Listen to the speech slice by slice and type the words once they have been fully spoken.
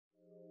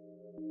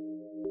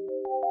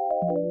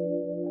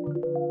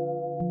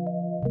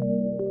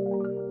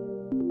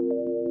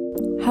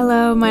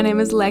Hello, my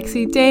name is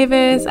Lexi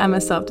Davis. I'm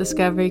a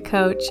self-discovery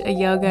coach, a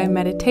yoga and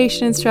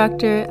meditation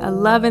instructor, a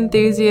love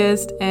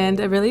enthusiast, and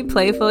a really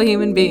playful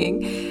human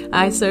being.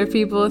 I serve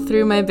people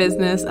through my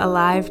business,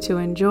 Alive to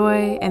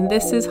Enjoy, and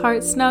this is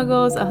Heart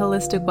Snuggles, a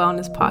holistic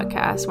wellness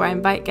podcast where I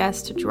invite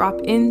guests to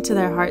drop into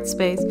their heart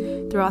space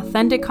through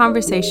authentic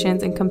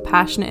conversations and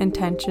compassionate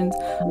intentions,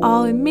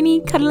 all in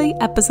mini cuddly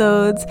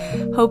episodes,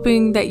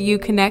 hoping that you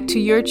connect to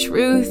your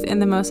truth in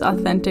the most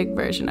authentic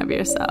version of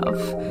yourself.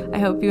 I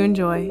hope you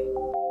enjoy.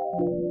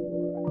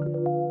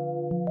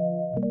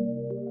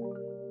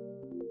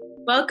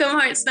 Welcome,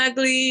 Heart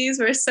Snugglies.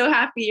 We're so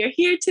happy you're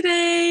here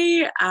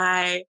today.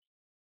 I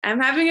am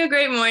having a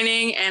great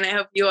morning, and I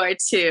hope you are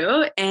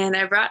too. And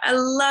I brought a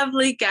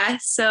lovely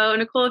guest. So,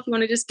 Nicole, if you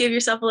want to just give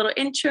yourself a little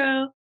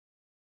intro.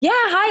 Yeah.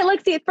 Hi,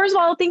 Lexi. First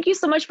of all, thank you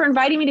so much for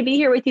inviting me to be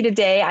here with you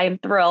today. I am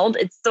thrilled.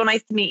 It's so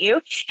nice to meet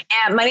you.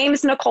 And my name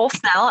is Nicole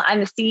Snell. I'm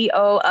the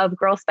CEO of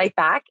Girls Fight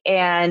Back,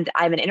 and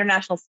I'm an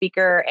international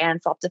speaker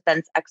and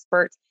self-defense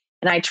expert.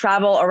 And I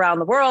travel around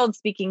the world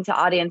speaking to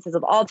audiences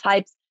of all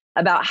types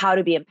about how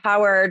to be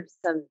empowered,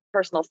 some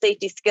personal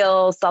safety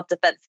skills,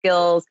 self-defense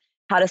skills,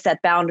 how to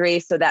set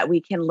boundaries so that we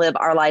can live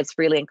our lives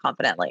freely and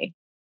confidently.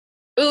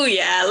 Oh,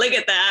 yeah. Look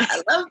at that.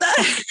 I love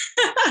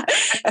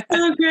that.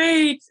 So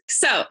great.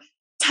 So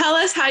tell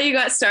us how you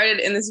got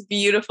started in this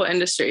beautiful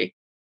industry.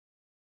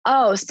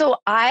 Oh, so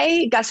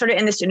I got started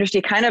in this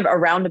industry kind of a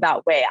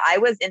roundabout way. I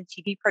was in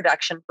TV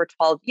production for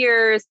 12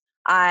 years.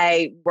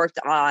 I worked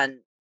on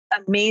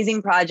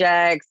amazing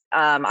projects.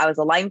 I was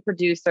a line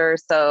producer,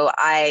 so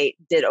I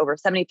did over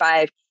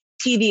 75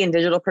 TV and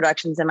digital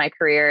productions in my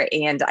career,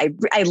 and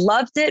I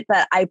loved it,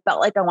 but I felt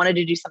like I wanted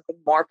to do something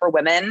more for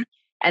women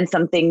and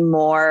something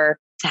more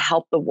to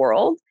help the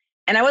world.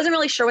 And I wasn't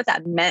really sure what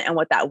that meant and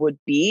what that would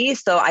be,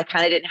 so I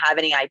kind of didn't have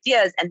any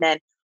ideas. And then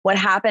what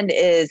happened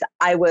is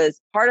I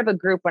was part of a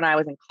group when I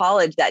was in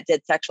college that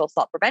did sexual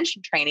assault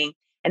prevention training,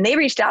 and they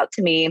reached out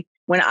to me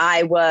when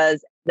I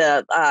was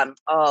I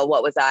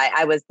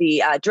was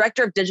the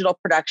director of digital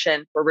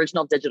production for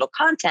original digital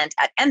content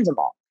at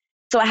Endemol.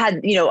 So I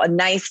had, a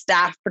nice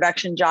staff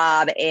production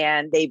job,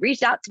 and they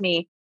reached out to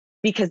me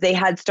because they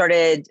had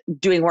started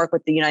doing work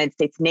with the United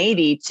States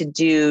Navy to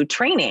do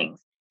trainings,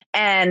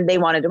 and they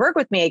wanted to work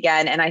with me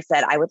again. And I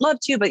said, I would love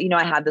to, but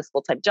I have this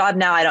full-time job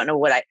now. I don't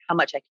know how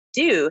much I could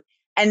do.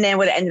 And then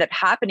what ended up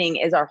happening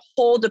is our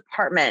whole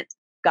department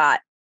got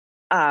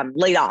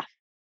laid off.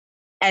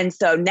 And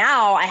so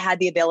now I had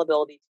the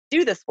availability to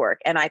do this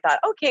work. And I thought,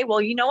 okay, well,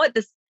 you know what?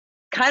 This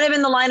kind of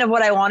in the line of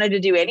what I wanted to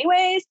do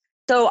anyways.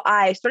 So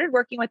I started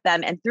working with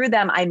them, and through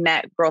them, I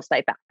met Girls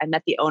Fight Back. I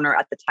met the owner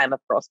at the time of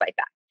Girls Fight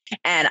Back.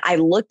 And I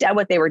looked at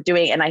what they were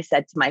doing, and I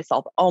said to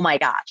myself, oh my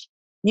gosh,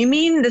 you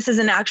mean this is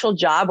an actual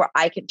job where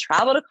I can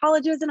travel to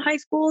colleges and high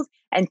schools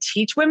and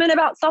teach women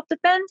about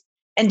self-defense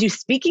and do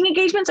speaking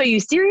engagements? Are you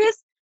serious?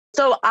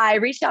 So I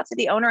reached out to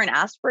the owner and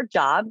asked for a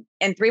job.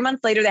 And 3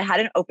 months later, they had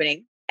an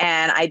opening,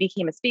 and I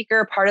became a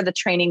speaker. Part of the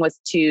training was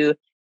to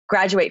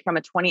graduate from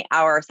a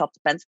 20-hour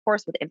self-defense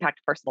course with Impact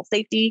Personal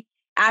Safety.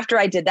 After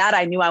I did that,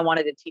 I knew I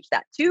wanted to teach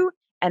that too.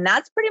 And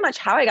that's pretty much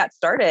how I got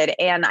started.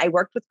 And I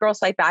worked with Girls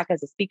Fight Back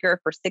as a speaker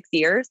for 6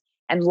 years.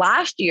 And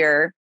last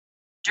year,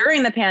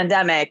 during the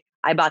pandemic,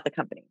 I bought the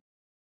company.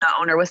 The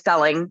owner was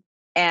selling,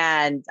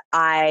 and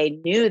I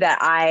knew that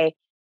I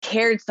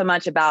cared so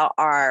much about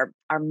our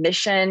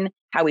mission,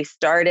 how we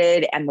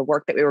started, and the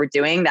work that we were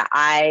doing, that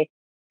I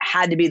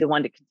had to be the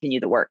one to continue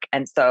the work.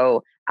 And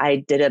so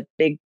I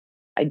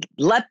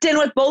leapt in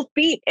with both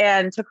feet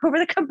and took over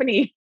the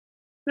company.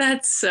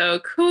 That's so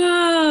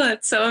cool.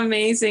 That's so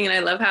amazing. And I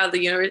love how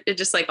the universe, it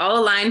just like all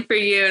aligned for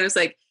you. And it's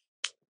like,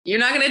 you're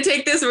not going to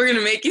take this. We're going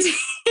to make you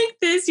take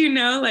this, we're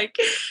going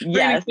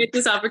to get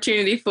this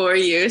opportunity for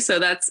you. So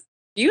that's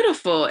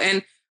beautiful.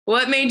 And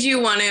what made you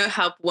want to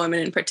help women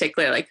in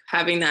particular, like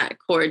having that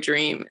core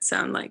dream, it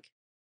sounds like?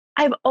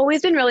 I've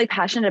always been really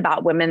passionate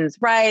about women's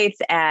rights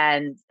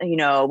and,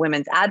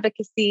 women's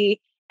advocacy.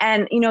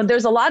 And,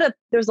 there's a lot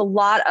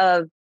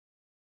of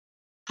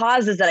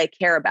causes that I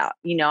care about.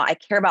 I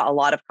care about a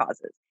lot of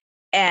causes.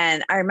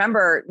 And I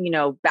remember,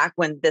 back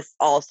when this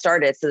all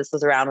started, so this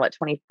was around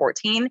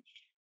 2014.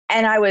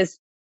 And I was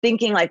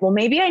thinking like, well,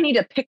 maybe I need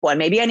to pick one.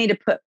 Maybe I need to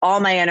put all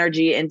my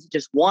energy into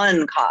just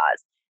one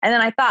cause. And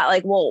then I thought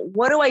like, well,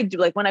 what do I do?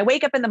 Like when I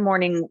wake up in the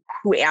morning,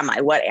 who am I?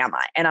 What am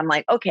I? And I'm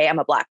like, okay, I'm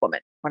a Black woman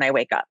when I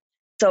wake up.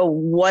 So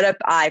what if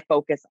I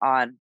focus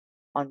on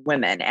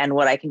women and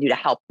what I can do to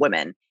help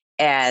women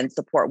and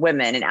support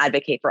women and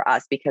advocate for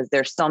us? Because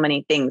there's so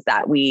many things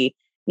that we,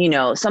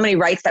 so many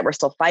rights that we're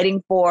still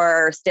fighting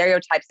for,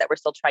 stereotypes that we're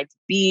still trying to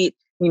beat.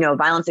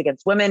 Violence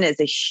against women is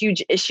a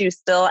huge issue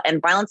still.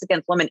 And violence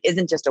against women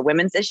isn't just a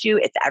women's issue,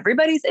 it's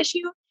everybody's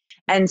issue.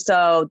 And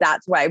so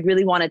that's why I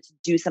really wanted to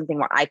do something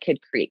where I could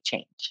create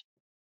change.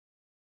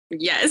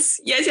 Yes.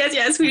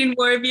 We need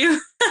more of you.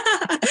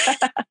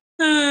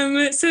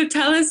 So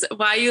tell us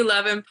why you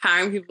love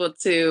empowering people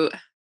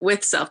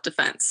with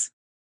self-defense.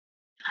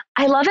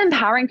 I love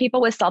empowering people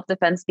with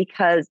self-defense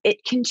because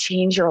it can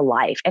change your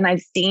life. And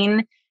I've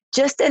seen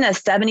just in a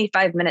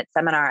 75-minute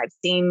seminar, I've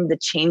seen the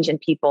change in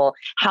people,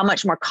 how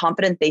much more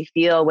confident they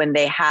feel when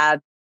they have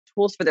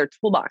tools for their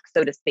toolbox,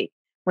 so to speak,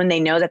 when they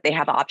know that they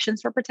have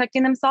options for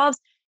protecting themselves.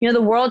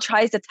 The world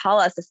tries to tell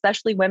us,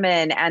 especially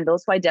women and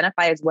those who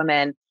identify as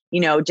women,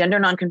 gender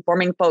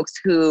nonconforming folks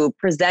who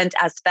present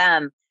as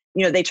femme,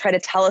 they try to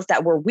tell us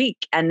that we're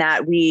weak and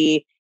that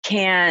we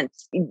can't,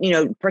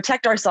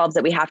 protect ourselves,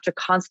 that we have to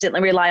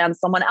constantly rely on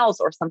someone else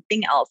or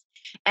something else.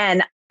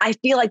 And I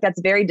feel like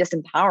that's very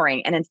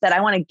disempowering. And instead,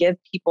 I want to give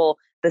people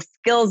the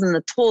skills and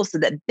the tools so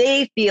that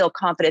they feel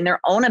confident in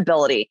their own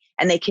ability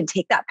and they can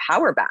take that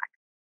power back.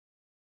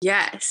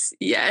 Yes.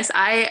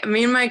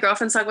 Me and my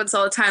girlfriends talk about this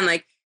all the time.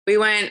 Like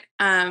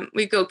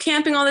we go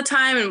camping all the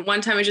time. And one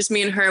time it was just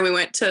me and her, and we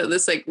went to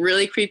this like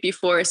really creepy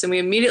forest, and we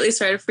immediately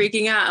started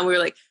freaking out. And we were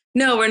like,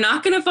 no, we're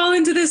not going to fall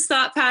into this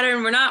thought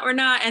pattern. We're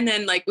not. And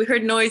then like we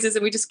heard noises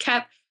and we just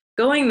kept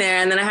going there.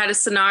 And then I had a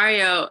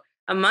scenario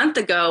a month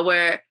ago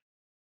where it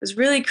was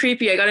really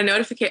creepy. I got a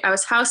notification. I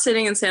was house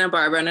sitting in Santa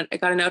Barbara, and I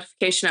got a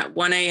notification at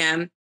 1 a.m.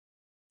 And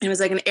it was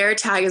like, an air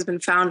tag has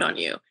been found on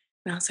you.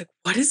 And I was like,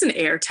 what is an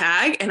air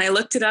tag? And I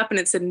looked it up, and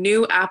it's a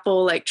new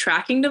Apple like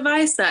tracking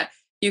device that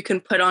you can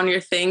put on your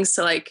things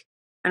to like,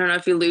 I don't know,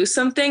 if you lose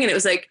something. And it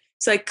was like,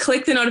 so I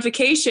clicked the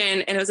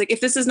notification, and it was like,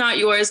 if this is not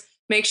yours,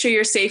 make sure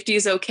your safety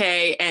is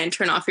okay and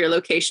turn off your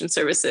location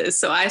services.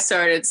 So I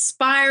started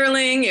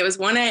spiraling. It was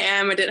 1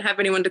 a.m. I didn't have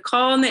anyone to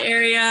call in the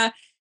area,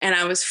 and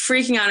I was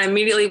freaking out. I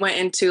immediately went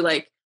into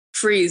like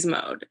freeze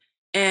mode.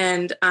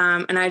 And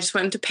I just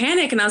went into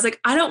panic, and I was like,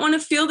 I don't want to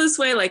feel this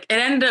way. Like, it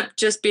ended up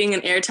just being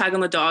an air tag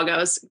on the dog. I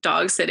was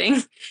dog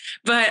sitting,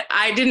 but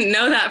I didn't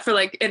know that for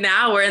like an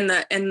hour. And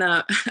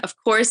of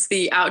course,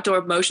 the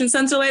outdoor motion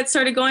sensor light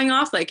started going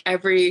off like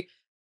every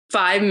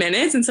 5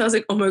 minutes. And so I was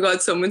like, oh my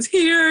God, someone's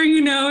here,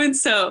 And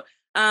so,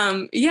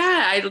 I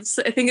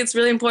think it's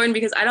really important,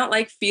 because I don't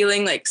like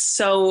feeling like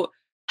so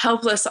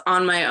helpless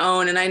on my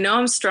own. And I know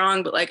I'm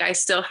strong, but like, I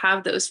still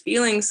have those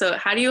feelings. So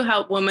how do you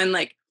help women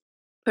like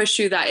push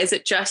through that? Is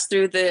it just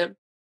through the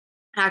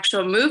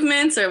actual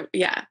movements, or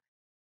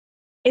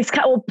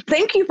Well,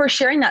 thank you for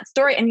sharing that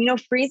story.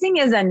 And, freezing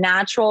is a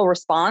natural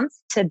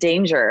response to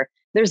danger.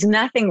 There's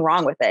nothing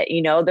wrong with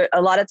it.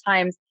 A lot of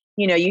times,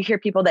 you hear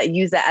people that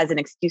use that as an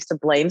excuse to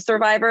blame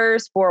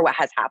survivors for what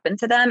has happened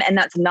to them. And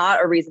that's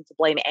not a reason to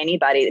blame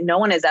anybody.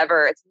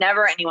 It's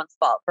never anyone's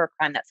fault for a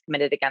crime that's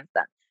committed against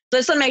them. So I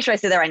just want to make sure I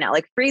say that right now.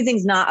 Like,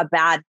 freezing's not a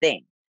bad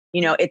thing.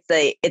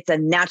 It's a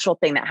natural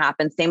thing that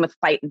happens. Same with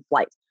fight and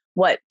flight.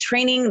 What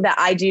training that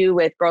I do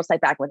with Girls Fight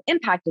Back with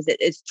Impact is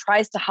it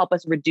tries to help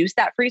us reduce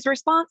that freeze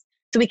response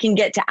so we can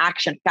get to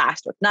action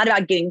faster. It's not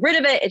about getting rid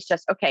of it. It's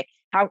just,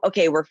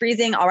 we're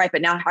freezing. All right.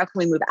 But now how can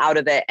we move out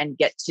of it and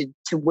get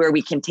to where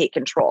we can take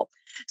control?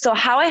 So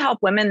how I help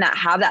women that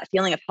have that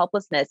feeling of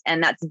helplessness,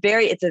 and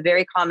it's a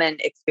very common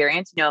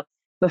experience.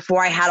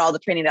 Before I had all the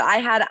training that I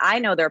had, I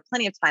know there are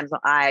plenty of times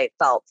when I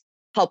felt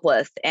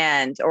helpless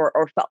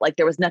or felt like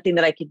there was nothing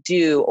that I could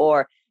do,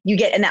 or you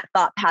get in that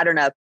thought pattern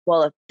of,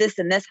 well, if this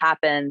and this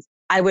happens,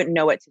 I wouldn't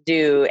know what to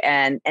do.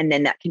 And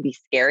then that can be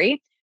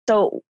scary.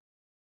 So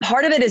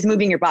part of it is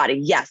moving your body.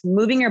 Yes,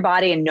 moving your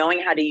body and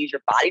knowing how to use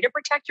your body to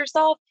protect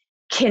yourself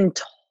can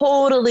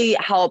totally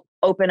help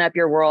open up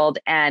your world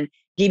and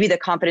give you the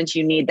confidence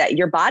you need that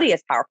your body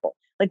is powerful.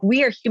 Like,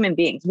 we are human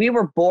beings. We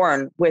were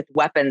born with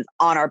weapons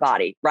on our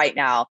body right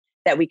now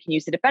that we can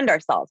use to defend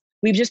ourselves.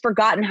 We've just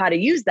forgotten how to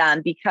use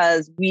them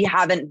because we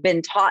haven't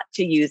been taught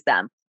to use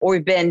them, or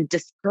we've been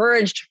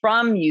discouraged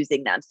from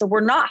using them. So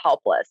we're not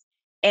helpless.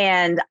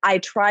 And I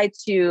try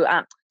to,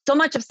 so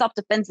much of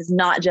self-defense is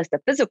not just the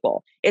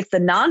physical, it's the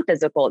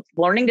non-physical. It's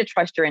learning to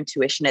trust your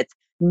intuition. It's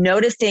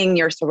noticing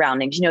your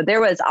surroundings.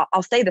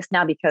 I'll say this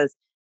now because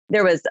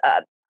there was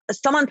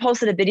someone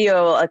posted a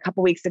video a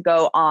couple weeks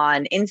ago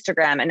on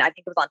Instagram, and I think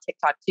it was on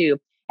TikTok too.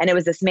 And it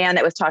was this man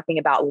that was talking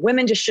about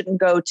women just shouldn't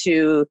go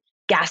to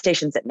gas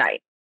stations at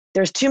night.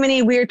 There's too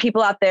many weird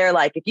people out there.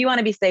 Like, if you want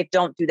to be safe,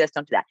 don't do this,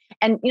 don't do that.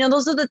 And,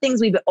 those are the things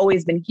we've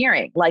always been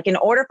hearing. Like, in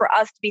order for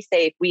us to be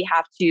safe, we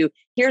have to,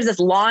 here's this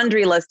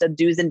laundry list of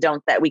do's and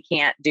don'ts that we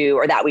can't do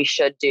or that we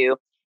should do.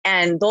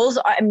 And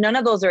none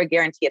of those are a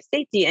guarantee of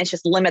safety, and it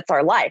just limits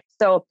our life.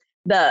 So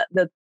the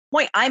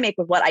point I make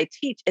with what I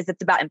teach is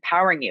it's about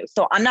empowering you.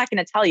 So I'm not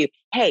going to tell you,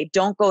 hey,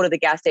 don't go to the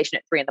gas station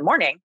at 3 a.m.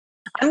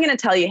 I'm going to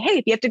tell you, hey,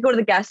 if you have to go to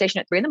the gas station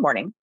at 3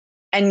 a.m.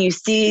 and you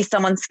see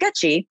someone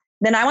sketchy,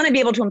 then I want to be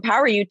able to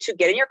empower you to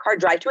get in your car,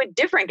 drive to a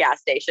different gas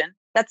station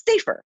that's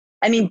safer.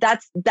 I mean,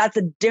 that's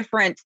a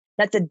different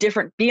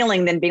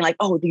feeling than being like,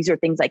 oh, these are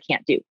things I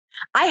can't do.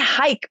 I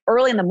hike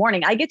early in the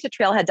morning. I get to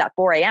trailheads at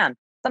 4 a.m.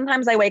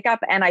 Sometimes I wake up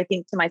and I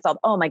think to myself,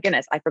 oh my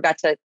goodness, I forgot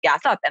to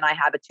gas up and I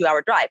have a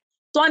 2-hour drive.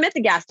 So I'm at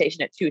the gas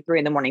station at 2, 3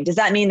 in the morning. Does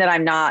that mean that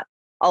I'm not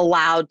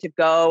allowed to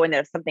go, and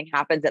that if something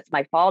happens, that's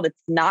my fault?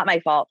 It's not my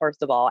fault,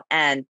 first of all.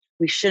 And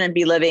we shouldn't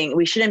be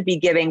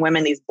giving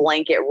women these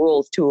blanket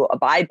rules to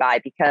abide by,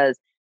 because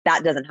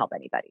that doesn't help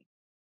anybody.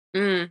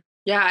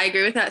 Yeah, I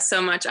agree with that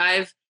so much.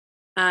 I've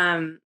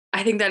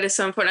I think that is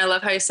so important. I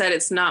love how you said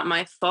it's not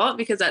my fault,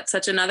 because that's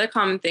such another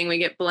common thing we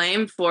get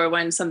blamed for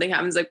when something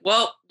happens. Like,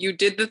 well, you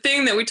did the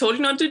thing that we told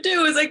you not to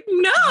do. It's like,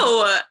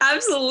 no,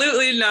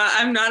 absolutely not.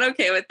 I'm not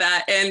okay with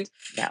that. And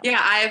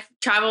yeah,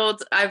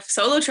 I've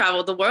solo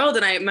traveled the world.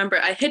 And I remember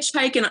I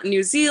hitchhiked in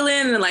New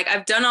Zealand, and like,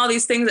 I've done all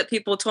these things that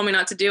people told me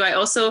not to do. I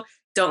also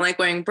don't like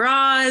wearing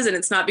bras, and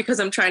it's not because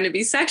I'm trying to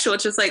be sexual.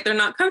 It's just like, they're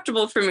not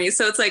comfortable for me.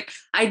 So it's like,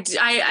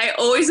 I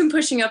always am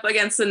pushing up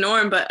against the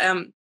norm, but,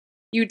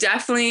 you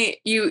definitely,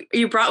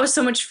 you brought with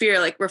so much fear,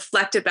 like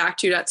reflected back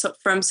to you that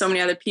from so many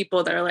other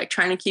people that are like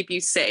trying to keep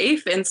you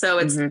safe. And so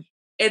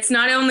it's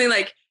not only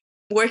like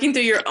working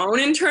through your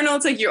own internal,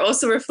 it's like you're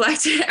also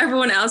reflecting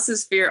everyone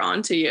else's fear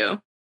onto you.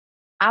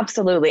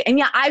 Absolutely. And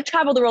yeah, I've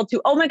traveled the world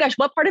too. Oh my gosh,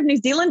 what part of New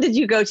Zealand did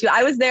you go to?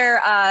 I was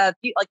there like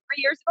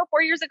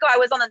 4 years ago. I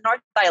was on the North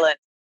Island.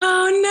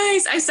 Oh,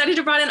 nice. I studied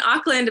abroad in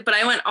Auckland, but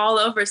I went all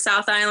over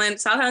South Island.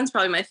 South Island's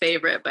probably my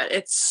favorite, but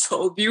it's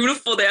so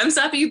beautiful there. I'm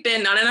so happy you've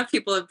been. Not enough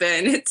people have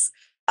been. It's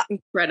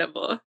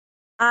incredible.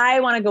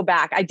 I want to go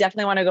back. I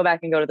definitely want to go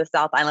back and go to the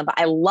South Island, but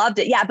I loved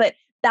it. Yeah, but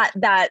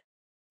that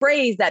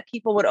phrase that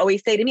people would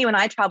always say to me when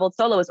I traveled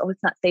solo is, oh,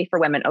 it's not safe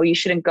for women. Oh, you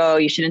shouldn't go.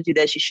 You shouldn't do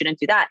this. You shouldn't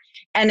do that.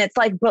 And it's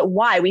like, but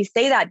why? We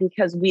say that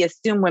because we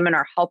assume women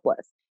are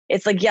helpless.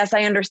 It's like, yes,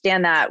 I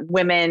understand that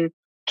women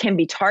can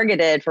be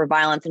targeted for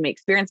violence and we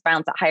experience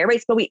violence at higher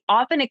rates, but we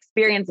often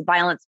experience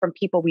violence from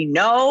people we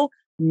know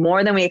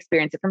more than we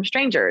experience it from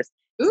strangers.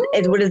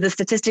 What is the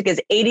statistic is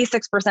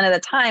 86% of the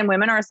time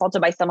women are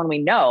assaulted by someone we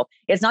know.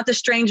 It's not the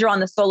stranger on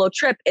the solo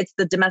trip. It's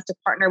the domestic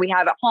partner we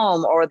have at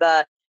home, or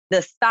the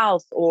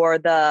spouse, or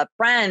the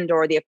friend,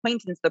 or the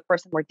acquaintance, the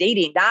person we're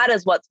dating. That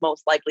is what's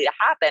most likely to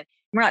happen.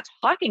 We're not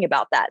talking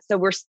about that. So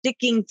we're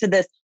sticking to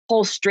this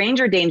whole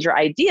stranger danger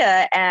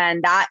idea.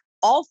 And that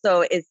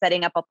also is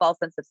setting up a false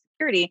sense of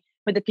security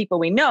with the people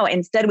we know.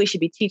 Instead, we should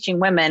be teaching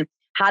women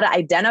how to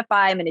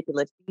identify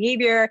manipulative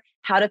behavior,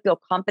 how to feel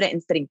confident in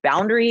setting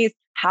boundaries,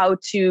 how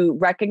to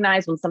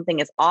recognize when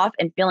something is off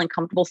and feeling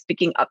comfortable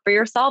speaking up for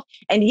yourself.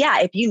 And yeah,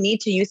 if you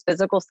need to use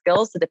physical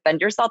skills to defend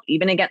yourself,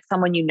 even against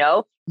someone you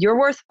know, you're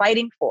worth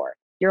fighting for.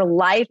 Your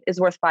life is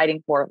worth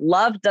fighting for.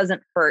 Love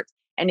doesn't hurt.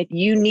 And if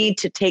you need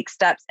to take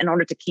steps in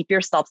order to keep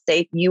yourself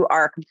safe, you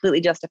are completely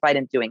justified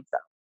in doing so.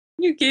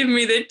 You gave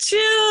me the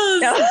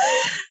chills. No.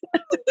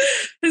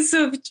 It's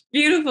so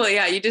beautiful.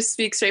 Yeah, you just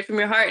speak straight from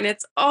your heart, and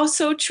it's all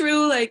so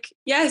true. Like,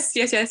 yes.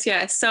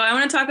 So I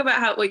want to talk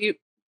about what you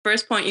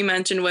first point you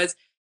mentioned was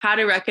how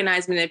to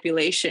recognize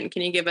manipulation.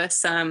 Can you give us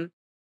some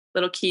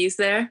little keys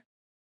there?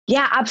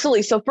 Yeah,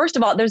 absolutely. So first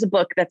of all, there's a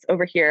book that's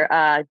over here,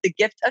 The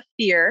Gift of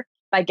Fear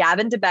by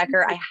Gavin de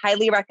Becker. I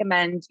highly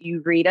recommend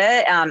you read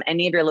it.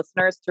 Any of your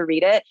listeners to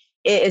read it.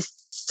 It is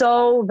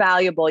so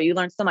valuable. You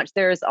learn so much.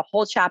 There's a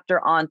whole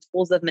chapter on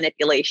tools of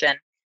manipulation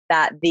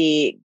that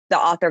the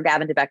author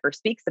Gavin de Becker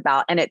speaks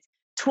about. And it's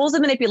tools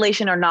of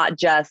manipulation are not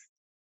just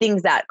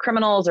things that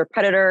criminals or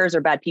predators or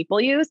bad people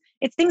use.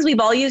 It's things we've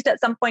all used at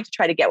some point to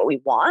try to get what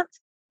we want,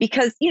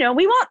 because, we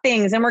want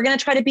things and we're going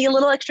to try to be a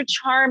little extra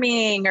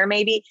charming, or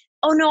maybe,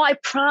 oh no, I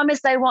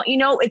promise I won't,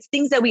 it's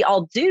things that we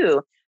all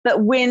do.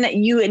 But when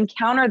you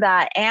encounter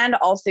that and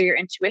also your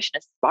intuition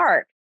is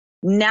sparked,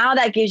 now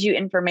that gives you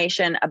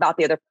information about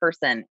the other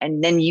person.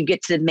 And then you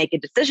get to make a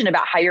decision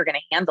about how you're going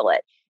to handle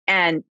it.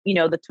 And,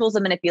 the tools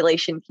of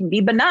manipulation can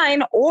be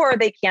benign, or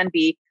they can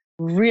be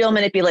real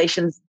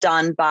manipulations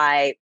done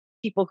by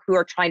people who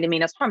are trying to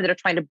mean us harm, that are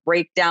trying to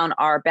break down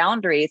our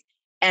boundaries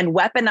and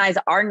weaponize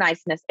our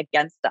niceness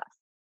against us.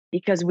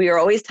 Because we are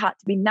always taught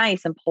to be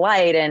nice and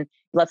polite and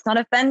let's not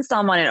offend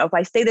someone. And if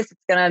I say this,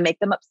 it's going to make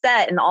them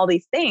upset and all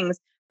these things.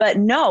 But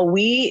no,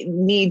 we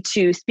need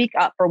to speak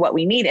up for what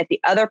we need. If the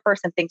other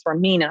person thinks we're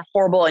mean and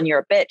horrible and you're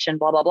a bitch and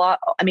blah, blah, blah.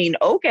 I mean,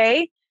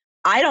 okay,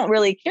 I don't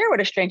really care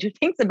what a stranger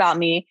thinks about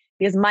me,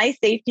 because my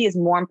safety is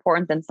more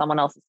important than someone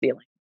else's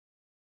feelings.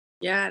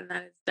 Yeah,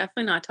 that is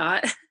definitely not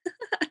taught.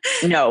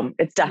 No,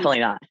 it's definitely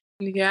not.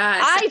 Yeah.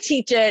 I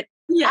teach it.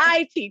 Yeah.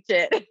 I teach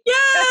it.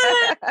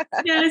 Yeah.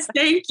 Yes.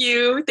 Thank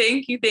you.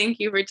 Thank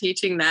you for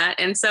teaching that.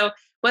 And so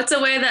what's a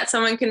way that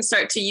someone can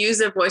start to use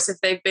their voice if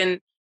they've been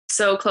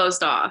so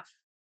closed off?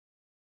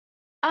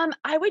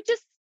 I would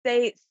just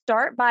say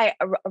start by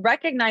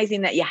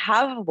recognizing that you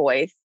have a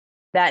voice,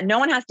 that no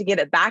one has to give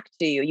it back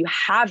to you. You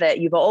have it.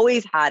 You've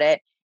always had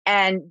it.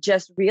 And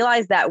just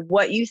realize that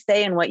what you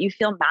say and what you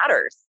feel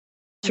matters.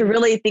 To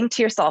really think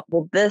to yourself,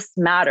 well, this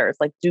matters.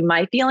 Like, do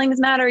my feelings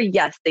matter?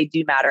 Yes, they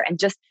do matter. And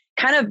just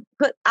kind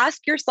of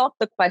ask yourself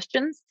the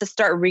questions to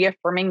start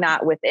reaffirming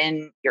that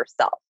within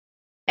yourself.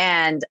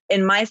 And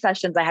in my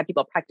sessions, I have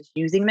people practice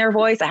using their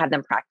voice. I have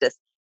them practice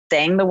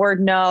saying the word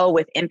no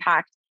with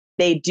impact.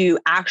 They do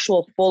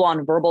actual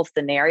full-on verbal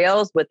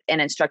scenarios with an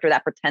instructor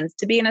that pretends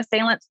to be an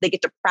assailant. So they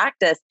get to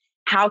practice,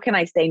 how can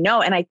I say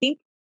no? And I think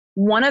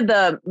one of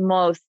the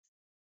most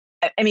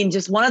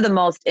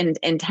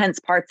intense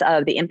parts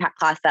of the impact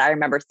class that I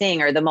remember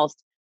seeing, or the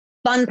most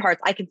fun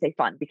parts, I can say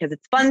fun because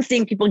it's fun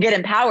seeing people get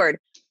empowered,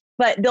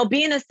 but they'll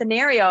be in a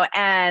scenario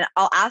and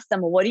I'll ask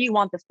them, well, what do you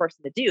want this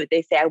person to do?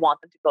 They say, I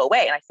want them to go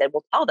away. And I said,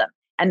 well, tell them.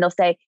 and they'll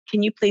say,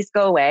 can you please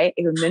go away?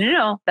 I go, no, no,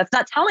 no. That's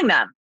not telling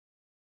them.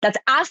 That's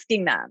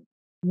asking them.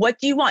 What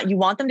do you want? You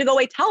want them to go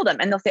away? Tell them.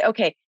 And they'll say,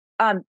 okay,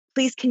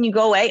 please, can you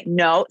go away?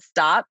 No,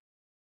 stop.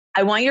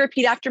 I want you to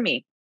repeat after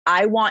me.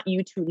 I want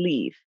you to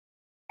leave.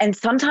 And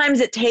sometimes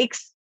it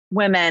takes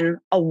women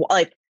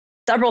like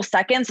several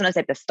seconds when I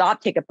say to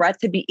stop, take a breath,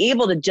 to be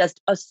able to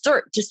just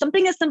assert just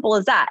something as simple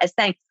as that, as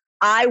saying,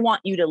 I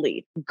want you to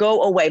leave,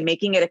 go away,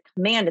 making it a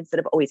command instead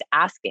of always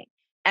asking.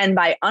 And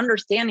by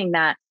understanding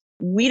that,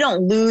 we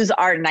don't lose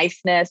our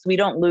niceness. We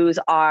don't lose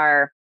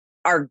our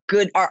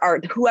good, our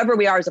whoever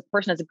we are as a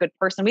person, as a good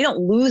person. We don't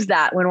lose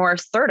that when we're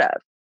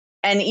assertive.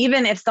 And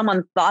even if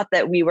someone thought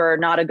that we were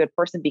not a good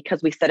person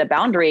because we set a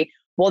boundary,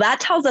 well, that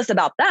tells us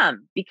about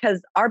them,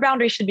 because our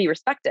boundaries should be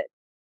respected.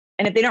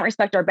 And if they don't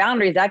respect our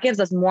boundaries, that gives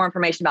us more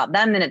information about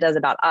them than it does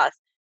about us.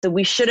 So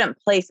we shouldn't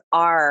place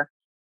our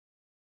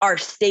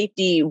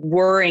safety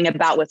worrying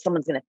about what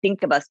someone's going to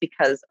think of us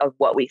because of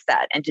what we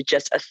said, and to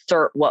just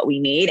assert what we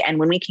need. And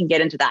when we can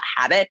get into that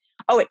habit,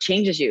 it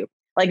changes you.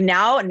 Like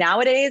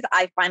nowadays,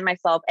 I find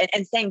myself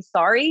and saying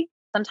sorry.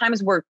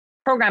 Sometimes we're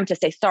programmed to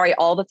say sorry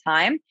all the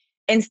time.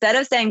 Instead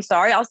of saying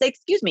sorry, I'll say,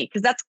 excuse me,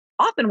 because that's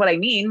often what I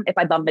mean. If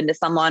I bump into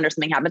someone or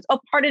something happens, oh,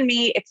 pardon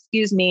me,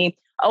 excuse me.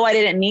 Oh, I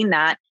didn't mean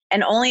that.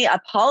 And only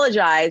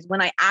apologize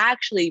when I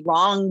actually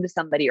wronged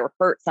somebody or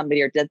hurt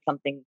somebody or did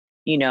something,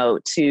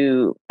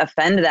 to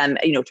offend them,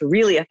 to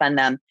really offend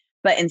them.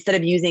 But instead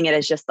of using it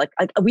as just like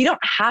we don't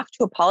have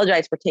to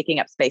apologize for taking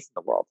up space in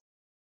the world.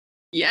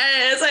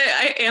 Yes,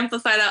 I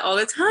amplify that all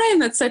the time.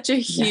 That's such a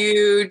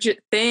huge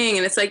thing.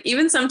 And it's like,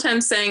 even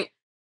sometimes saying,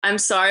 I'm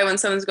sorry when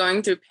someone's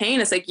going through pain,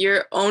 it's like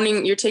you're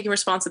taking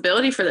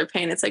responsibility for their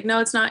pain. It's like, no,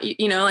 it's not,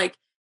 like,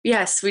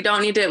 yes, we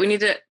need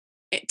to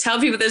tell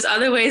people there's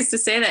other ways to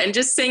say that. And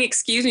just saying,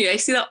 excuse me, I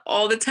see that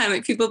all the time.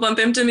 Like, people bump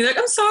into me like,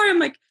 I'm sorry. I'm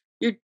like,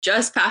 you're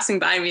just passing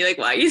by me. Like,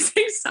 why are you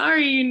saying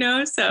sorry?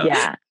 So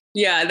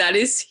yeah, that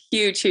is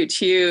huge, huge,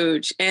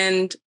 huge.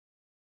 And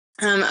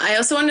I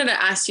also wanted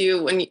to ask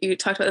you, when you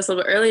talked about this a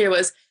little bit earlier,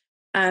 was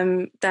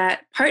that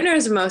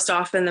partners are most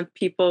often the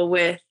people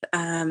with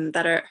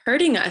that are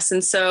hurting us.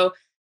 And so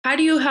how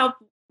do you help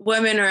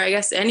women, or I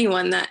guess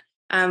anyone, that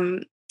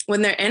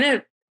when they're in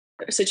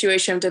a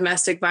situation of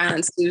domestic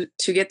violence,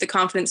 to get the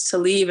confidence to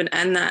leave and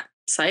end that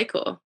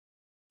cycle?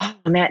 Oh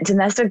man,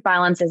 domestic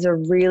violence is a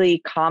really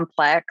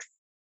complex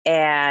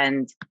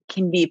and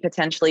can be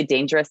potentially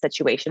dangerous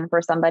situation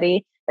for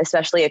somebody,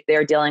 especially if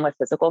they're dealing with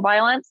physical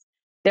violence.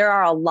 There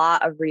are a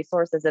lot of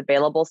resources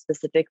available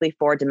specifically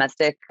for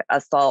domestic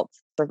assault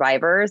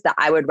survivors that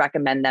I would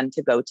recommend them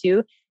to go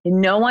to.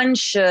 No one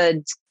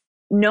should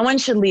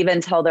leave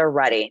until they're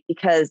ready,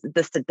 because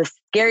the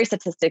scary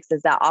statistics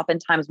is that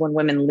oftentimes when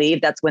women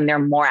leave, that's when they're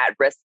more at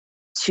risk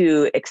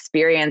to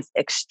experience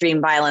extreme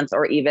violence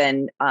or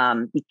even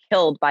be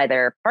killed by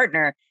their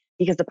partner,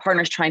 because the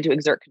partner's trying to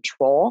exert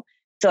control.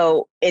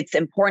 So it's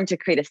important to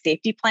create a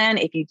safety plan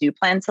if you do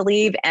plan to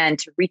leave, and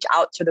to reach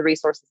out to the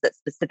resources that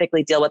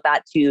specifically deal with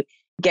that, to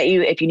get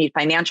you, if you need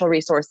financial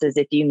resources,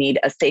 if you need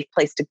a safe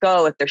place to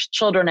go, if there's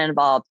children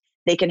involved,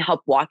 they can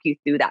help walk you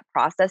through that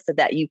process so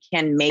that you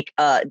can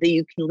that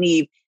you can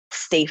leave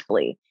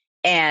safely.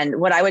 And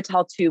what I would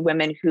tell to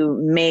women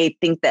who may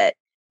think that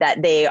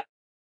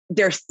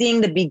they're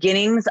seeing the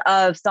beginnings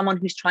of someone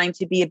who's trying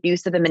to be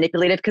abusive and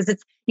manipulative, because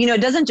it's,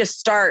 it doesn't just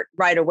start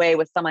right away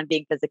with someone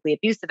being physically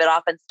abusive. It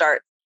often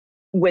starts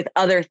with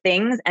other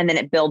things, and then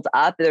it builds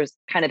up. There's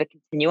kind of a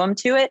continuum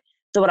to it.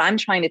 So what I'm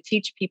trying to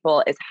teach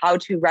people is how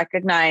to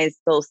recognize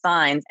those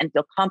signs and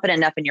feel confident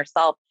enough in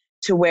yourself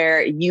to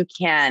where if you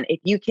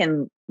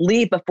can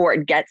leave before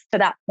it gets to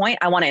that point,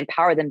 I want to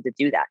empower them to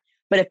do that.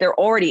 But if they're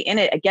already in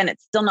it, again,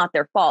 it's still not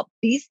their fault.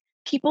 These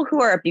people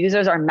who are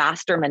abusers are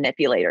master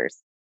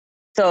manipulators.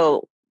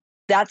 So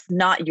that's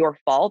not your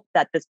fault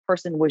that this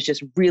person was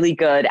just really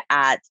good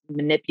at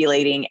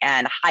manipulating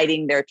and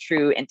hiding their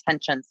true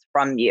intentions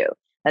from you.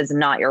 That's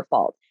not your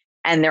fault.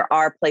 And there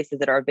are places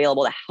that are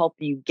available to help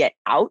you get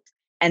out.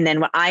 And then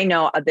what I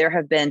know, there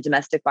have been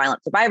domestic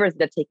violence survivors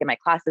that have taken my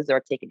classes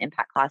or taken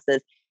impact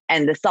classes,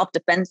 and the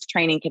self-defense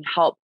training can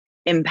help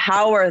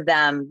empower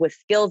them with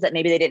skills that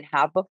maybe they didn't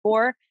have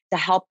before, to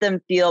help them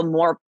feel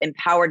more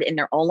empowered in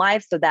their own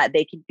lives, so that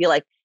they can feel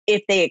like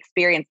if they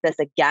experience this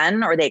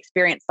again, or they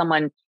experience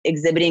someone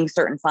exhibiting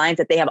certain signs,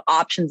 that they have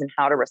options in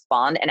how to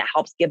respond, and it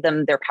helps give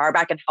them their power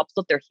back and helps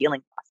with their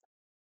healing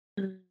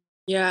process.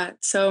 Yeah,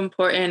 it's so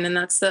important. And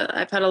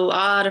I've had a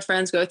lot of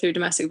friends go through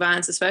domestic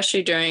violence,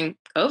 especially during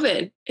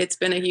COVID. It's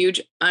been a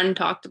huge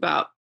untalked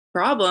about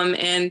problem.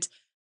 And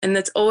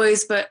that's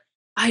always, but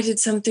I did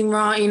something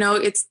wrong.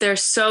 They're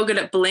so good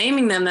at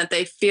blaming them that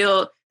they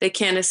feel they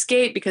can't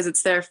escape because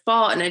it's their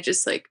fault. And it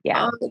just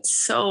it's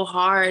so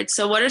hard.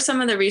 So what are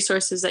some of the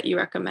resources that you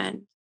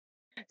recommend?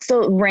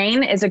 So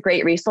RAINN is a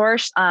great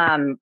resource.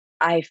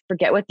 I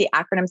forget what the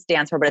acronym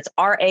stands for, but it's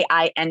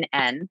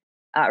RAINN.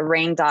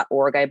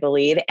 RAINN.org, I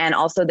believe. And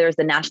also there's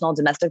the National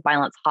Domestic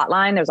Violence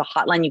Hotline. There's a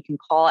hotline you can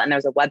call, and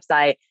there's a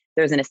website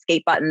There's an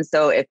escape button.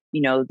 So if,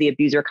 the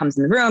abuser comes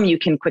in the room, you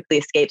can quickly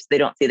escape so they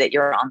don't see that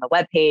you're on the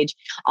webpage.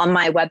 On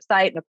my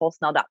website,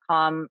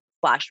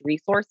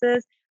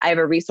 NicoleSnell.com/resources, I have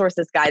a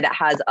resources guide that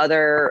has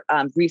other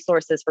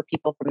resources for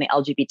people from the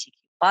LGBTQ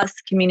plus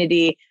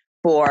community,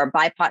 for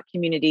BIPOC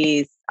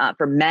communities,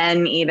 for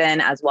men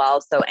even as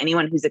well. So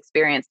anyone who's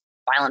experienced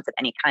violence of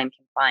any kind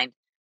can find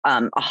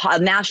a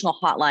national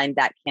hotline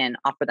that can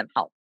offer them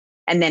help.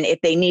 And then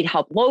if they need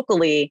help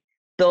locally,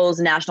 those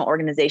national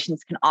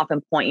organizations can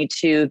often point you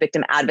to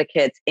victim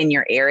advocates in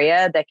your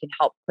area that can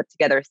help put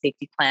together a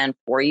safety plan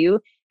for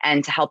you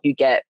and to help you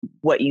get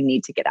what you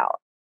need to get out.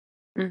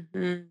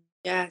 Mm-hmm.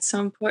 Yeah, it's so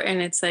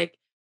important. It's like,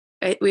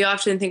 we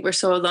often think we're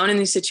so alone in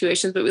these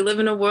situations, but we live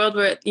in a world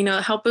where,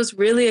 help is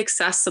really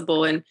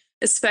accessible. And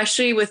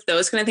especially with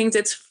those kind of things,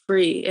 it's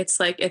free. It's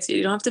like,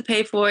 you don't have to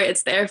pay for it.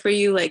 It's there for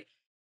you. Like,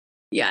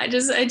 yeah, I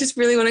just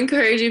really want to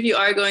encourage you, if you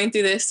are going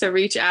through this, to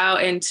reach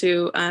out and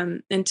to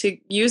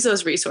use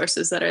those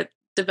resources that are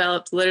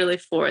developed literally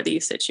for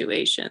these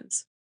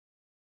situations.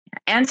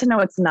 And to know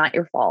it's not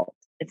your fault.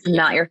 It's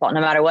not your fault.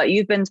 No matter what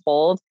you've been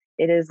told,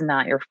 it is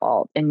not your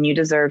fault. And you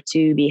deserve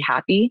to be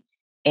happy,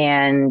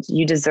 and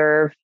you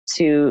deserve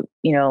to,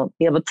 be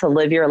able to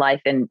live your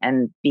life and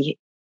be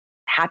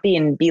happy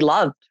and be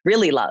loved,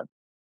 really loved.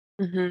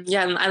 Mm-hmm.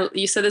 Yeah. And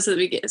you said this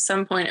at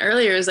some point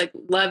earlier, is like,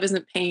 love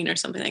isn't pain or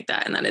something like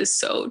that. And that is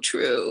so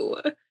true.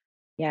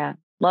 Yeah.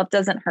 Love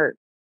doesn't hurt.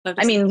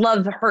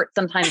 Love hurts.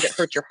 Sometimes it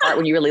hurts your heart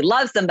when you really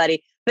love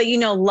somebody, but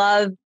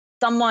love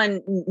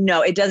someone,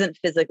 no, it doesn't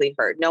physically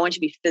hurt. No one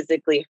should be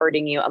physically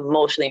hurting you,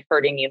 emotionally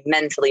hurting you,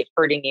 mentally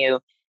hurting you,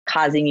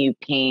 causing you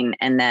pain.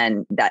 And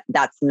then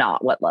that's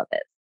not what love is.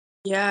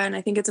 Yeah. And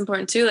I think it's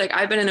important too. Like,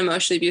 I've been in an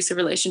emotionally abusive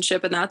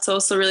relationship, and that's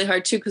also really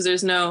hard too, because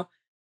there's no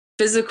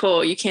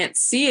physical, you can't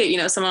see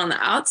it, someone on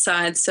the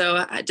outside.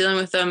 So dealing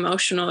with the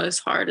emotional is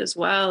hard as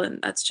well. And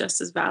that's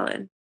just as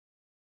valid.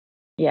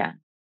 Yeah.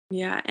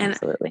 Yeah. And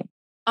absolutely.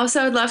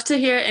 Also, I'd love to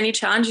hear any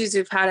challenges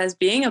you've had as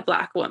being a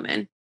Black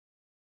woman.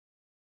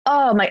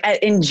 Oh my,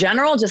 in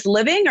general, just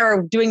living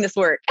or doing this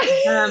work?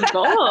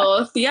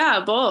 Both.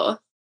 Yeah, both.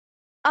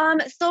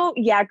 So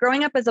yeah,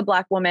 growing up as a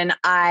Black woman,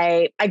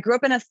 I grew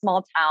up in a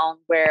small town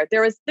where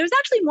there's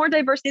actually more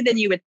diversity than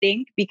you would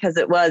think, because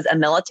it was a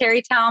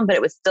military town, but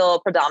it was still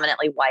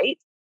predominantly white.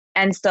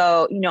 And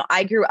so,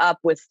 I grew up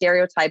with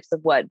stereotypes of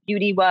what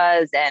beauty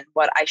was and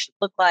what I should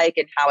look like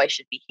and how I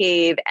should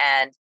behave.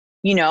 And,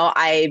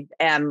 I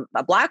am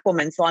a Black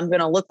woman, so I'm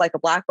going to look like a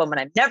Black woman.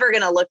 I'm never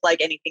going to look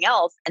like anything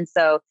else. And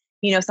so,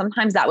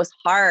 sometimes that was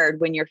hard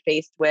when you're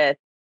faced with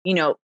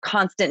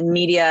constant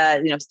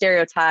media,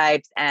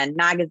 stereotypes and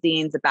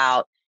magazines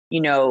about,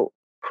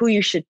 who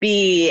you should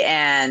be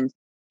and,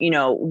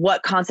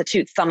 what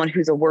constitutes someone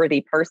who's a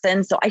worthy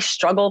person. So I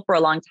struggled for a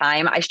long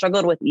time. I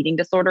struggled with eating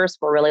disorders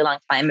for a really long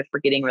time, if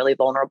we're getting really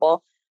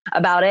vulnerable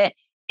about it.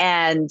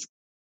 And,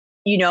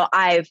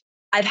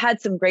 I've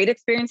had some great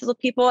experiences with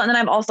people. And then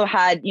I've also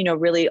had,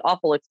 really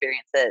awful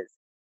experiences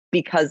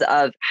because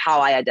of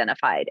how I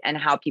identified and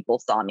how people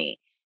saw me.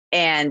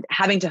 And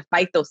having to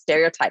fight those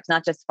stereotypes,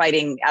 not just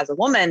fighting as a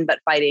woman, but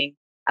fighting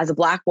as a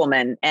Black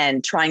woman,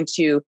 and trying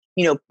to,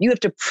 you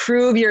have to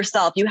prove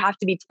yourself. You have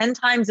to be 10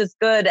 times as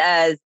good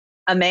as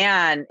a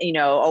man,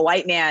 a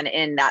white man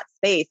in that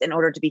space in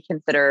order to be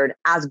considered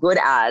as good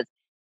as.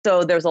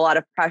 So there's a lot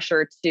of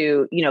pressure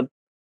to, to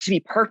be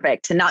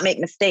perfect, to not make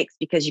mistakes,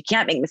 because you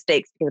can't make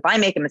mistakes. Because if I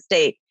make a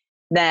mistake,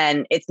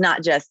 then it's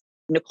not just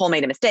Nicole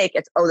made a mistake.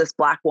 It's, oh, this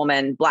Black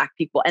woman, Black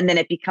people. And then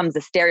it becomes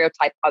a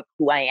stereotype of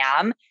who I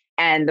am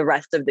and the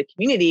rest of the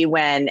community,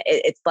 when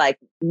it's like,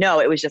 no,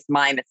 it was just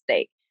my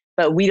mistake.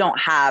 But we don't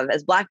have,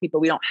 as Black people,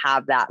 we don't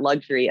have that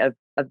luxury of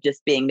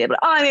just being able to,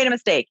 oh, I made a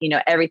mistake.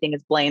 Everything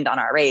is blamed on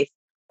our race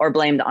or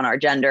blamed on our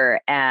gender.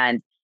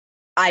 And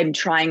I'm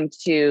trying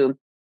to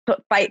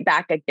fight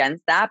back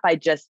against that by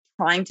just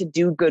trying to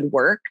do good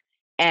work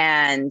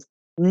and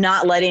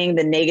not letting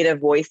the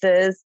negative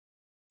voices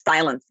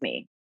silence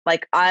me.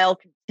 Like, I'll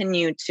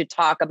continue to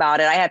talk about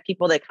it. I have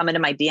people that come into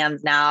my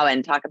DMs now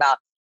and talk about,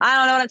 I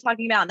don't know what I'm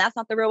talking about, and that's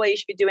not the real way you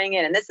should be doing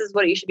it, and this is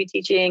what you should be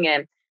teaching,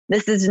 and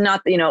this is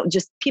not,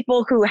 just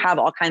people who have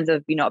all kinds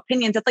of,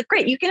 opinions. It's like,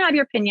 great, you can have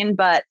your opinion,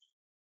 but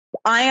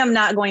I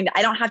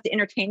don't have to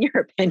entertain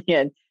your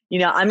opinion.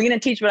 I'm going to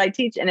teach what I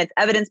teach, and it's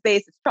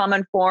evidence-based, it's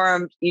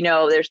trauma-informed,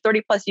 there's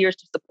 30 plus years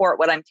to support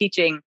what I'm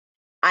teaching.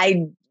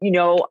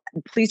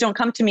 Please don't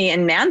come to me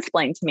and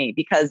mansplain to me,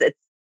 because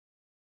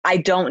I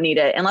don't need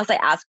it. Unless I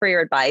ask for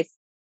your advice,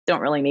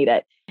 don't really need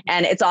it.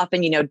 And it's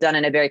often, done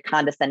in a very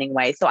condescending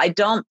way. So I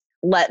don't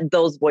let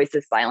those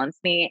voices silence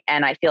me.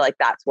 And I feel like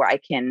that's where I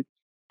can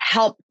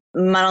not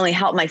only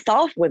help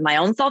myself with my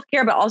own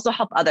self-care, but also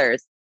help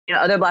others,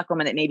 other Black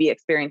women that may be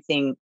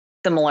experiencing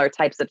similar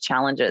types of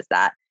challenges,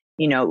 that,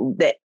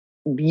 that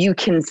we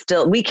can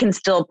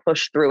still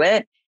push through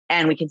it,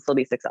 and we can still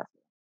be successful.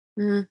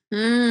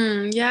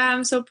 Mm-hmm. Yeah,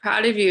 I'm so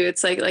proud of you.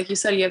 It's like you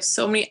said, you have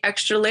so many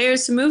extra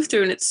layers to move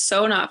through, and it's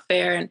so not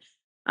fair. And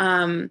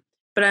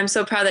but I'm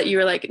so proud that you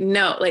were like,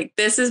 no, like,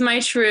 this is my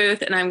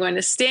truth, and I'm going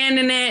to stand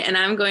in it, and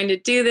I'm going to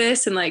do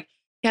this. And like,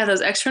 Yeah,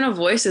 those external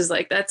voices,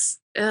 like that's,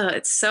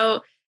 it's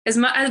so,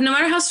 no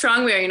matter how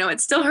strong we are,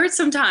 it still hurts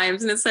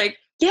sometimes. And it's like,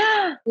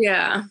 Yeah,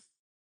 yeah,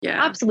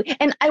 yeah. absolutely.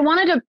 And I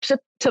wanted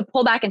to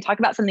pull back and talk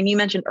about something you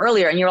mentioned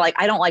earlier. And you were like,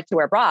 I don't like to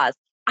wear bras.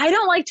 I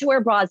don't like to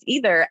wear bras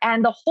either.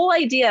 And the whole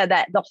idea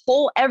that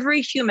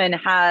every human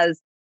has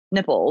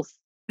nipples,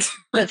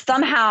 that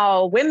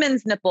somehow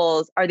women's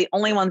nipples are the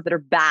only ones that are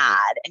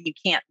bad and you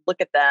can't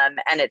look at them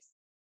and it's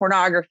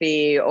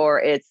pornography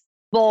or it's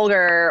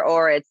vulgar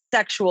or it's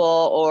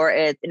sexual or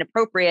it's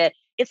inappropriate.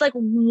 It's like,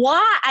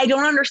 why? I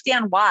don't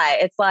understand why.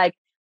 It's like,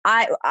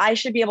 I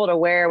should be able to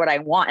wear what I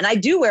want. And I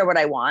do wear what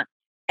I want.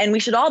 And we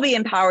should all be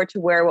empowered to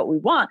wear what we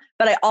want.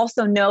 But I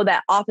also know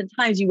that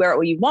oftentimes you wear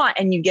what you want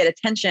and you get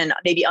attention,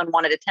 maybe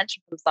unwanted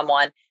attention from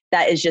someone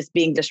that is just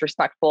being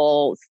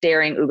disrespectful,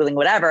 staring, oogling,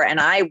 whatever. And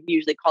I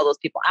usually call those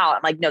people out.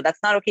 I'm like, no, that's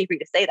not okay for you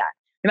to say that.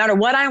 No matter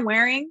what I'm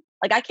wearing,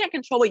 like I can't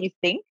control what you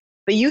think,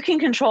 but you can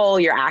control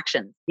your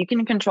actions. You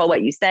can control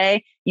what you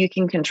say. You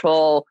can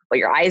control what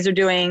your eyes are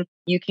doing.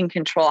 You can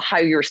control how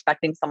you're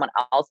respecting someone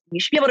else.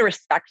 You should be able to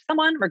respect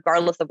someone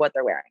regardless of what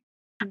they're wearing.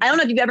 I don't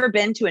know if you've ever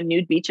been to a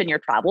nude beach in your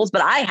travels,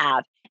 but I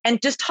have.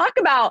 And just talk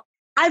about,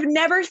 I've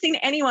never seen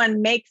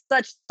anyone make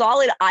such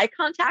solid eye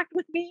contact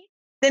with me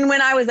than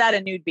when I was at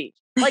a nude beach.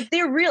 Like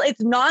they're real,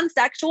 it's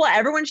non-sexual.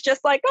 Everyone's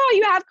just like, oh,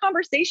 you have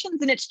conversations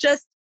and it's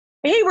just,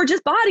 hey, we're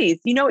just bodies.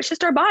 It's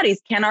just our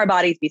bodies. Can our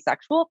bodies be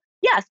sexual?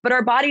 Yes, but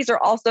our bodies are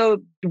also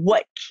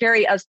what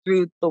carry us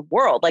through the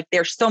world. Like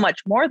there's so much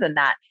more than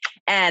that.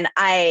 And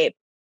I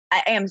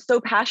am so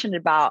passionate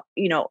about,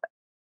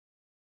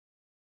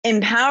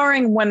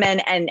 empowering women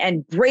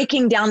and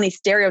breaking down these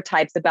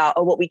stereotypes about,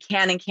 oh, what we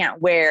can and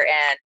can't wear,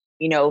 and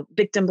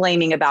victim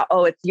blaming about,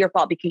 oh, it's your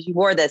fault because you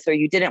wore this or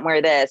you didn't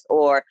wear this,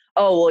 or,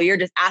 oh, well, you're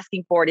just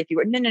asking for it if you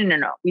were.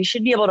 No. We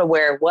should be able to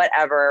wear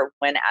whatever,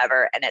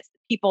 whenever. And it's the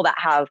people that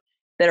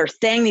are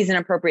saying these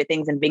inappropriate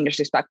things and being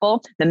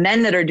disrespectful, the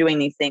men that are doing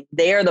these things,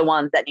 they are the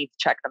ones that need to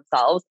check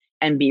themselves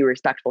and be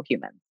respectful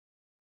humans.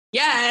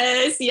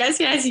 Yes.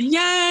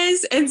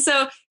 And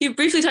so you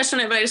briefly touched on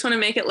it, but I just want to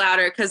make it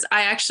louder because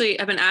I actually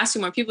have been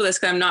asking more people this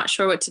because I'm not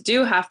sure what to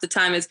do half the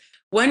time, is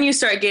when you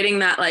start getting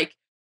that, like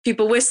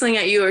people whistling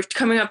at you or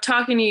coming up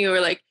talking to you,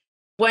 or like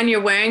when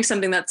you're wearing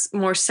something that's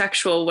more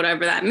sexual,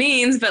 whatever that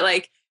means. But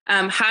like,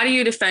 how do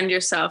you defend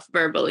yourself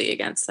verbally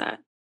against that?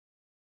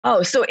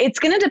 Oh, so it's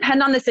going to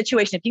depend on the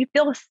situation. If you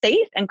feel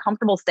safe and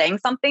comfortable saying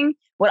something,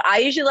 what I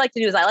usually like to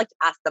do is I like to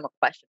ask them a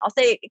question. I'll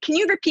say, can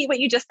you repeat what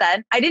you just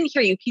said? I didn't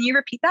hear you. Can you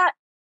repeat that?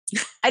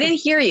 I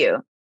didn't hear you.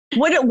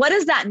 What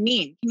does that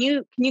mean?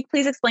 Can you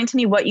please explain to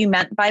me what you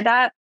meant by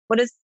that?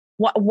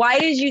 Why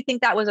did you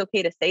think that was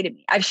okay to say to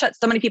me? I've shut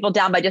so many people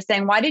down by just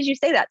saying, why did you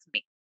say that to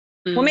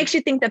me? What makes you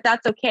think that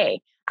that's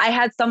okay? I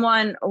had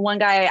one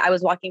guy, I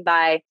was walking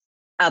by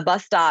a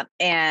bus stop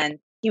and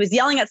he was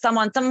yelling at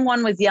someone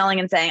was yelling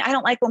and saying, I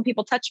don't like when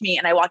people touch me.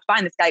 And I walked by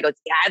and this guy goes,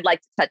 yeah, I'd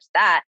like to touch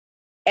that.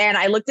 And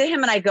I looked at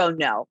him and I go,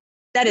 no,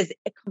 that is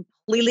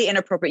completely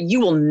inappropriate. You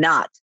will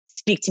not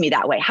speak to me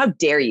that way. How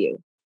dare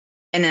you?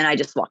 And then I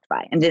just walked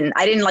by and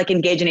I didn't like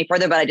engage any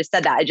further, but I just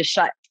said that. I just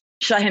shut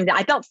him down.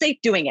 I felt safe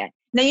doing it.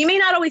 Now you may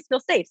not always feel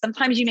safe.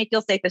 Sometimes you may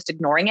feel safest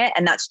ignoring it.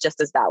 And that's just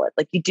as valid.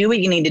 Like you do what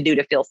you need to do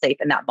to feel safe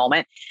in that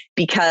moment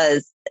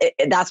because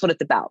that's what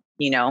it's about,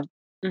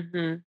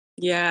 Mm-hmm.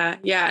 Yeah.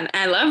 And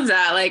I love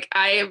that. Like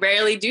I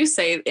rarely do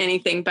say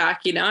anything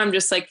back, I'm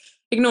just like,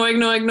 ignore.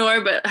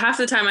 But half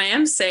the time I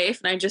am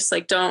safe and I just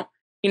like, don't,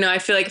 I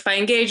feel like if I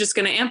engage, it's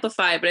going to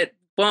amplify, but it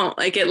won't.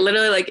 Like it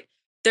literally, like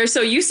they're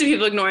so used to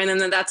people ignoring them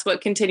that that's what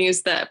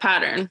continues the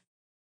pattern.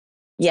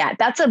 Yeah.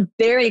 That's a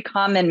very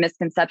common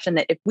misconception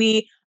that if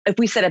we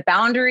set a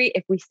boundary,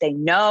 if we say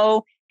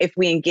no, if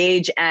we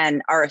engage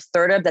and are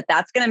assertive,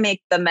 that's going to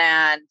make the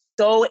man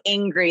so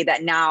angry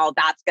that now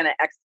that's going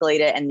to escalate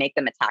it and make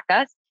them attack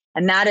us.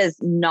 And that is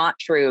not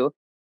true.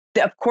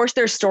 Of course,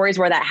 there's stories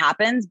where that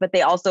happens, but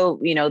they also,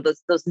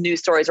 those news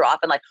stories are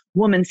often like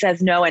woman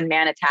says no and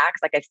man attacks.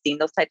 Like I've seen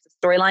those types of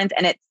storylines,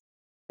 and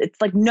it's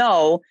like,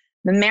 no,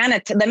 the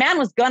man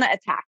was gonna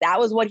attack. That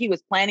was what he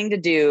was planning to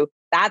do.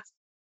 That's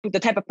the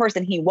type of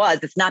person he was.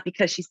 It's not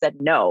because she said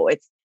no.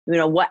 It's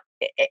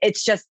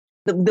it's just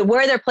the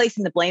where they're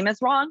placing the blame is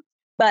wrong.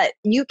 But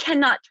you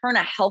cannot turn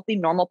a healthy,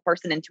 normal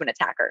person into an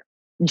attacker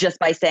just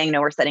by saying no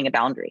or setting a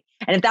boundary.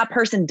 And if that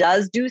person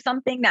does do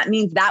something, that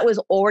means that was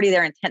already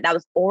their intent. That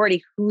was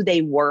already who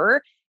they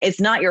were. It's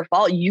not your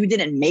fault. You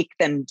didn't make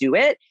them do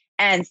it.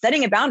 And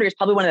setting a boundary is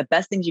probably one of the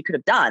best things you could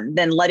have done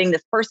than letting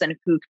this person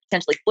who could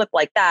potentially flip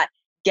like that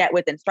get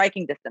within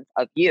striking distance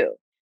of you.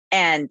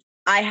 And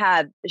I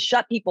have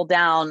shut people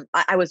down.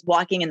 I was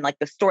walking in like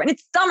the store, and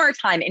it's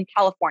summertime in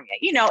California.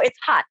 It's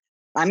hot.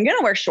 I'm going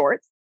to wear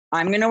shorts.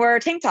 I'm going to wear a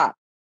tank top.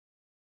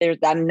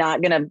 I'm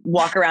not going to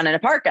walk around in a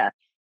parka.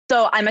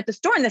 So I'm at the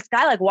store and this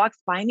guy like walks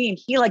by me and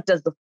he like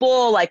does the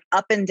full like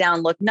up and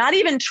down look, not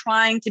even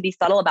trying to be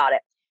subtle about it.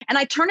 And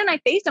I turned and I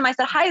faced him. I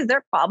said, hi, is there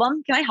a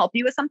problem? Can I help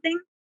you with something?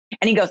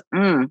 And he goes,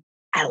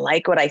 I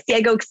like what I see. I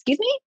go, excuse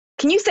me?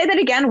 Can you say that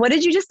again? What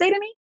did you just say to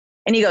me?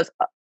 And he goes,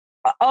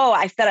 oh,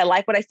 I said, I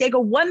like what I see. I go,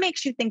 what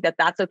makes you think that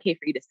that's okay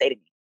for you to say to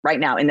me? right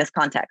now in this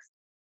context.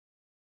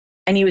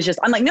 And he was just,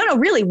 I'm like, no,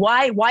 really?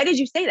 Why did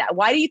you say that?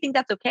 Why do you think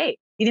that's okay?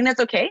 You think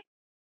that's okay?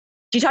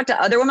 Do you talk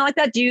to other women like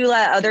that? Do you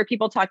let other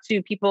people talk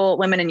to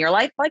women in your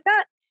life like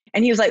that?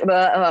 And he was like,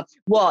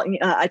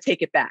 I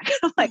take it back.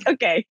 I'm like,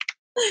 okay.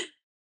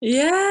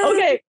 Yeah.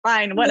 Okay,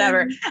 fine,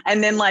 whatever.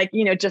 And then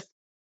just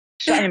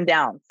shut him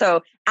down.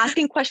 So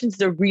asking questions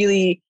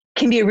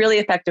can be a really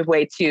effective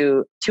way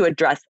to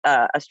address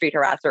a street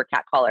harasser or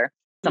catcaller,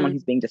 someone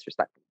who's being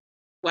disrespectful.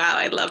 Wow,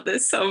 I love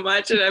this so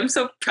much. And I'm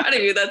so proud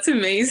of you. That's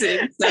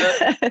amazing. So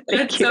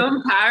it's so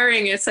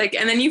empowering. It's like,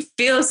 and then you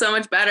feel so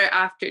much better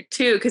after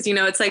too. Cause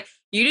it's like,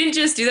 you didn't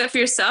just do that for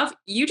yourself.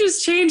 You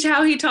just changed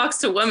how he talks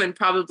to women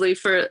probably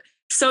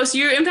so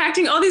you're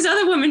impacting all these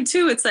other women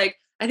too. It's like,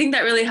 I think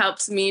that really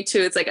helps me too.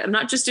 It's like, I'm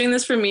not just doing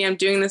this for me. I'm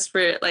doing this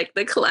for like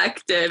the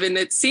collective. And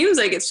it seems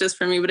like it's just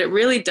for me, but it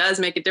really does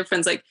make a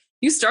difference. Like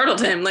you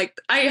startled him. Like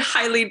I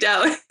highly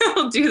doubt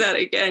he'll do that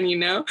again,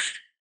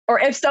 Or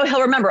if so,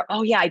 he'll remember,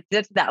 oh yeah, I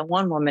did to that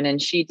one woman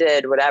and she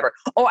did whatever.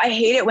 Oh, I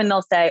hate it when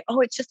they'll say,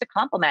 oh, it's just a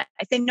compliment.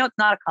 I say, no, it's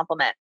not a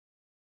compliment.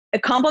 A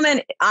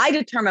compliment, I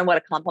determine what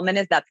a compliment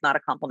is. That's not a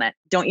compliment.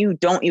 Don't you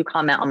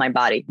comment on my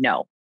body.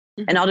 No.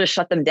 Mm-hmm. And I'll just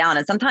shut them down.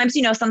 And sometimes,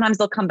 sometimes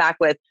they'll come back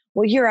with,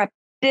 well, you're up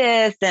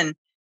this and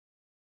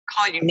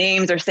call you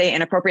names or say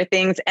inappropriate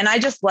things. And I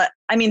just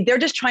they're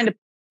just trying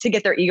to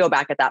get their ego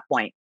back at that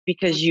point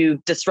because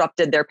you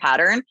disrupted their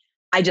pattern.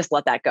 I just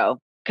let that go.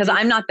 Because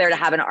I'm not there to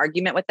have an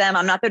argument with them.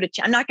 I'm not there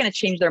I'm not going to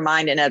change their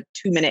mind in a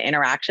 2-minute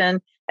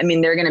interaction.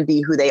 They're going to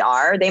be who they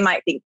are. They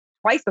might think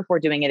twice before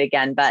doing it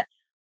again, but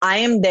I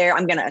am there.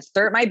 I'm going to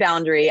assert my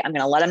boundary. I'm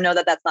going to let them know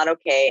that that's not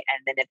okay. And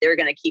then if they're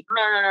going to keep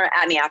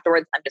at me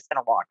afterwards, I'm just going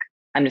to walk.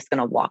 I'm just going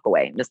to walk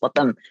away and just let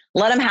them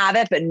have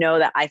it, but know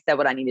that I said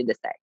what I needed to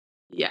say.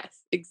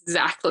 Yes,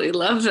 exactly.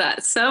 Love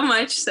that so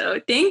much. So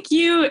thank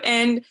you.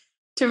 And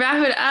to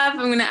wrap it up,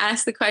 I'm going to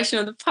ask the question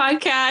of the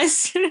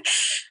podcast.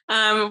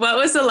 What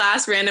was the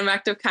last random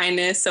act of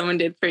kindness someone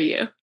did for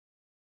you?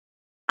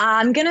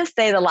 I'm going to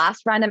say the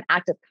last random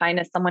act of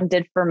kindness someone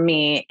did for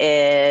me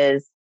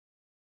is,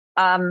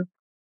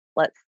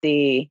 let's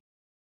see.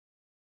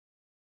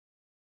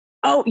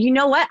 Oh, you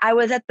know what? I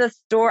was at the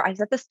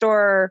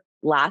store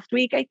last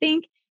week, I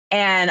think.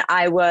 And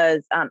I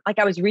was I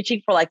was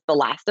reaching for the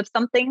last of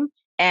something.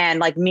 And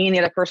me and the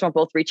other person were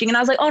both reaching. And I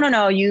was like, oh,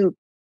 no, you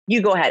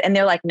go ahead. And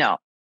they're like, no,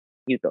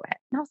 you go ahead.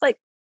 And I was like,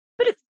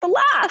 but it's the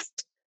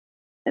last.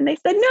 And they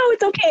said, no,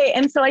 it's okay.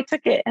 And so I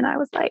took it and I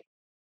was like,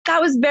 that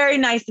was very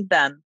nice of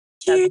them.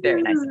 That was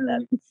very nice of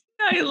them.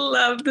 I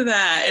loved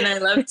that. And I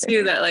love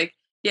too that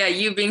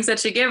you being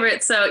such a giver,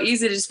 it's so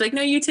easy to just be like,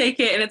 no, you take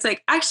it. And it's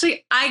like,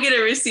 actually, I get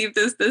to receive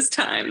this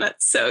time.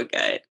 That's so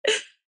good.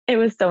 It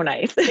was so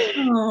nice.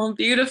 Oh,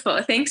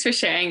 beautiful. Thanks for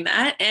sharing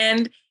that.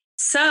 And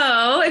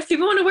so if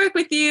people want to work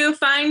with you,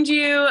 find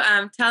you,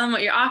 tell them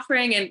what you're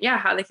offering and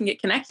how they can get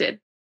connected.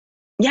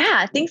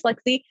 Yeah, thanks,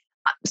 Lexi.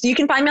 So you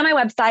can find me on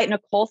my website,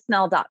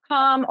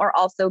 NicoleSnell.com, or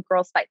also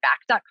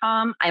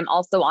girlsfightback.com. I'm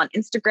also on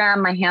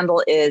Instagram. My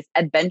handle is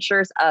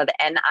Adventures of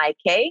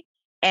NIK.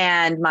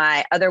 And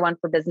my other one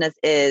for business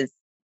is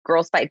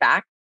Girls Fight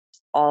Back,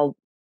 all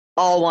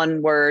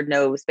one word,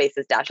 no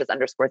spaces, dashes,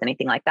 underscores,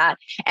 anything like that.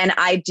 And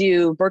I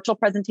do virtual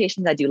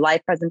presentations. I do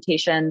live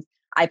presentations.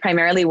 I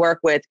primarily work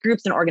with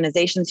groups and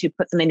organizations who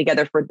put something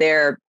together for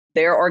their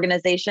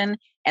organization.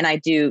 And I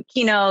do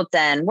keynotes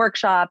and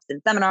workshops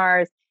and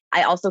seminars.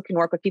 I also can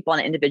work with people on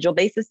an individual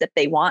basis if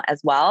they want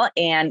as well.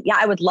 And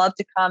I would love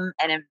to come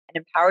and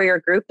empower your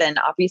group and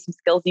offer you some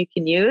skills you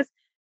can use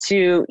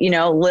to,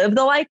 live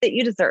the life that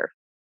you deserve.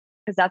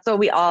 Because that's what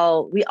we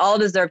all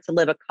deserve, to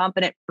live a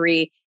confident,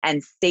 free,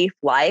 and safe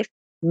life,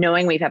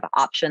 knowing we have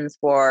options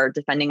for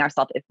defending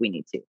ourselves if we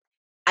need to.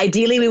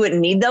 Ideally, we wouldn't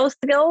need those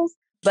skills,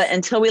 but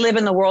until we live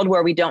in the world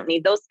where we don't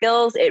need those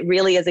skills, it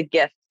really is a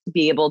gift to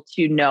be able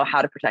to know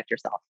how to protect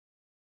yourself.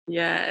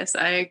 Yes,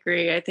 I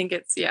agree. I think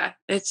it's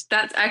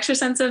that extra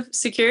sense of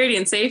security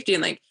and safety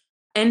and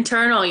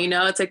internal,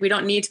 it's like we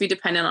don't need to be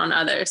dependent on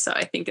others. So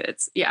I think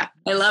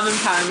I love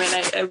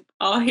empowerment. I'm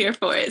all here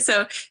for it.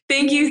 So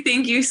thank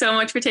you so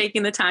much for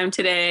taking the time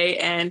today,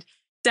 and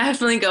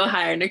definitely go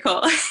higher,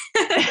 Nicole.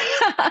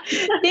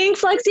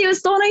 Thanks, Lexi. It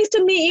was so nice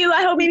to meet you.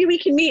 I hope maybe we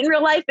can meet in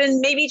real life and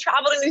maybe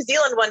travel to New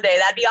Zealand one day.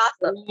 That'd be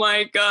awesome. Oh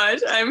my gosh,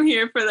 I'm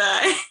here for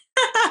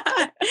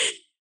that.